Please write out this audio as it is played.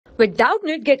With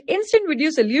Doubtnut, get instant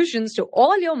video solutions to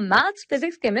all your maths,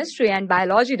 physics, chemistry, and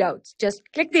biology doubts. Just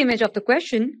click the image of the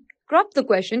question, crop the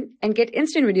question, and get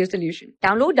instant video solution.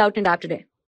 Download Doubtnut app today.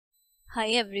 Hi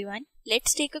everyone,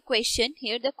 let's take a question.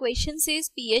 Here the question says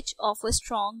pH of a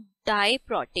strong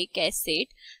diprotic acid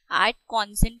at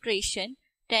concentration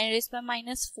 10 raised by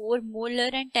minus 4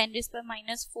 molar and 10 raised by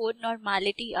minus 4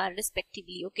 normality are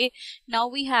respectively. Okay, now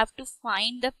we have to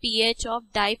find the pH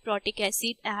of diprotic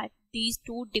acid at these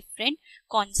two different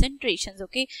concentrations.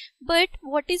 Okay, but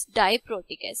what is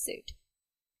diprotic acid?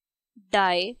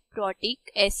 Diprotic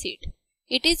acid,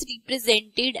 it is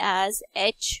represented as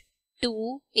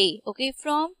H2A. Okay,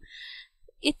 from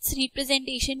its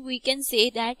representation we can say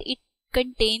that it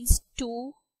contains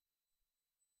two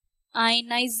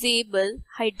ionizable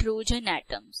hydrogen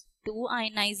atoms. Two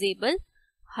ionizable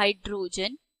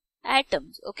hydrogen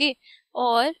atoms. Okay,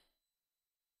 or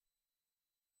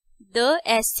the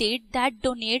acid that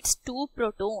donates two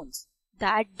protons.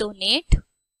 That donate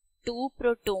two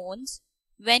protons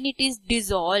when it is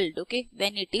dissolved. Okay,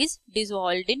 when it is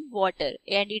dissolved in water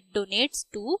and it donates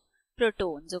two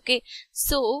protons. Okay,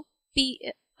 so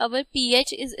our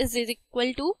pH is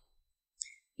equal to,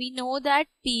 we know that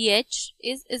pH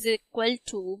is equal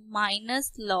to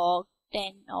minus log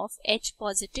 10 of H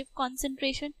positive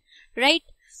concentration, right?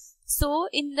 So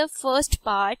in the first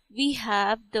part we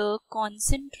have the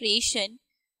concentration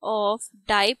of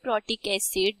diprotic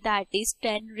acid, that is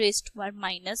 10 raised by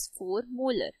minus 4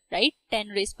 molar, right? 10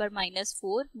 raised by minus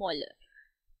 4 molar.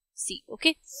 See,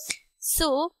 okay.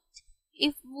 So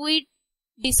if we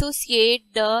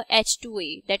dissociate the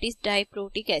H2A, that is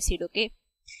diprotic acid, okay,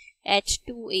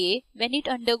 H2A, when it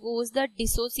undergoes the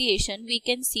dissociation, we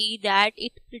can see that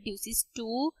it produces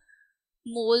 2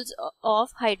 moles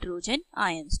of hydrogen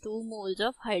ions. 2 moles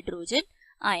of hydrogen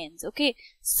ions. Okay,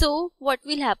 so what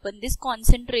will happen? This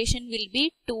concentration will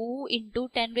be 2 into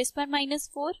 10 raised by minus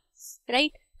 4,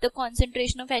 right? The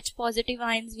concentration of H positive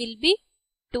ions will be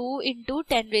 2 into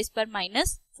 10 raised by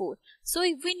minus 4. So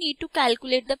if we need to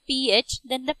calculate the pH,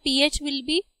 then the pH will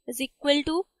be is equal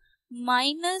to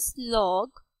minus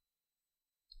log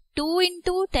 2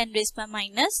 into 10 raised by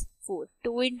minus 4.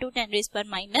 2 into 10 raised by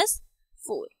minus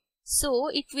 4. So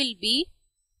it will be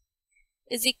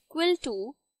is equal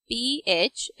to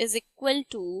pH is equal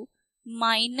to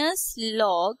minus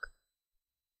log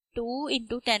 2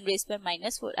 into 10 raised by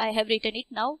minus 4. I have written it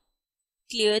now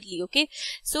clearly. Okay,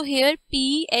 so here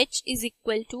pH is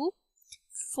equal to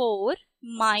 4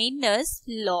 minus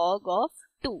log of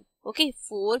 2. Okay,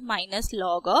 4 minus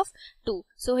log of 2.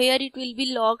 So here it will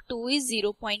be log 2 is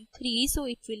 0.3. So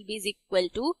it will be is equal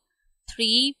to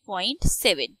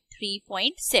 3.7.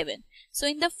 3.7. So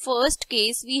in the first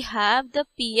case we have the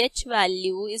pH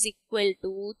value is equal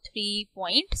to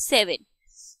 3.7.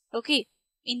 Okay,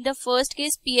 in the first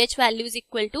case pH value is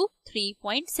equal to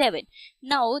 3.7.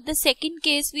 Now the second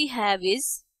case we have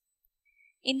is,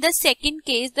 in the second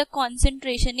case the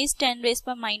concentration is 10 raised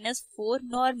by minus 4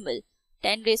 normal.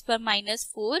 10 raised by minus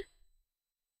 4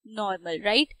 normal,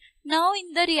 right? Now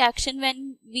in the reaction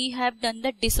when we have done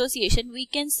the dissociation, we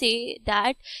can say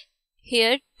that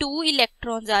here 2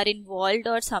 electrons are involved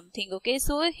or something. Okay,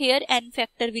 so here N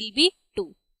factor will be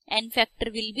 2. N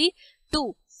factor will be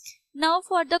 2. Now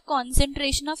for the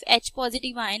concentration of H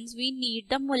positive ions we need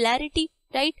the molarity,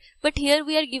 right? But here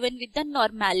we are given with the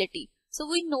normality. So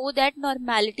we know that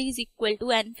normality is equal to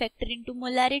N factor into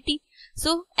molarity.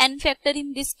 So N factor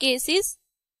in this case is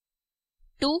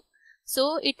 2.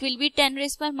 So it will be 10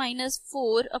 raised by minus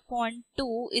 4 upon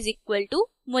 2 is equal to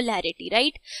molarity,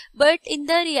 right? But in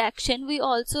the reaction we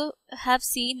also have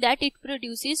seen that it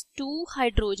produces 2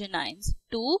 hydrogen ions,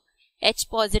 2 H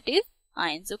positive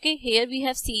ions. Okay, here we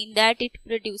have seen that it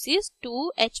produces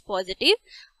 2 H positive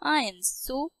ions.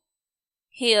 So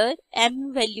here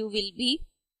M value will be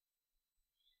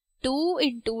 2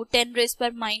 into 10 raised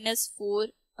by minus 4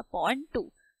 upon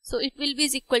 2. So it will be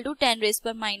is equal to 10 raised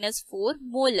by minus 4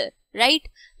 molar, right?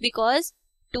 Because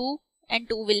 2 and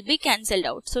 2 will be cancelled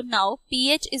out. So now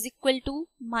pH is equal to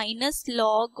minus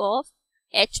log of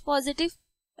H positive.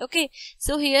 Okay,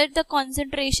 so here the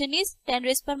concentration is 10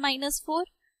 raised by minus 4.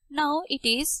 Now it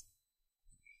is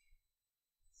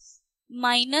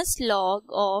minus log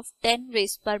of 10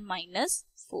 raised by minus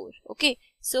 4. Okay,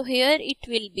 so here it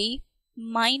will be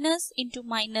minus into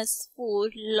minus 4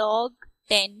 log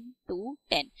 10 to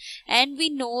 10. And we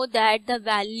know that the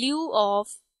value of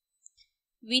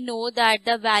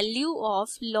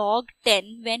log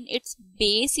 10 when its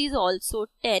base is also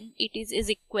 10, it is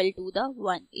equal to the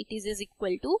 1. It is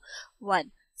equal to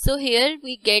 1. So here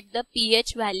we get the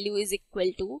pH value is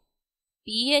equal to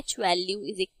pH value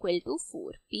is equal to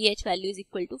 4. pH value is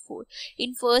equal to 4.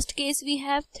 In first case we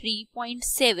have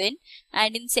 3.7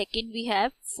 and in second we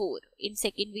have 4. In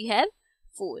second we have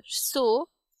 4. So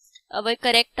our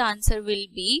correct answer will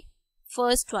be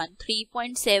first one,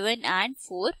 3.7 and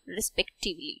 4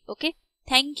 respectively. Okay.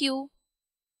 Thank you.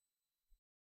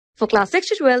 For class 6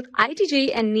 to 12, IIT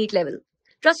JEE and NEET level.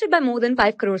 Trusted by more than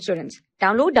 5 crore students.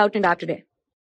 Download Doubtnut app today.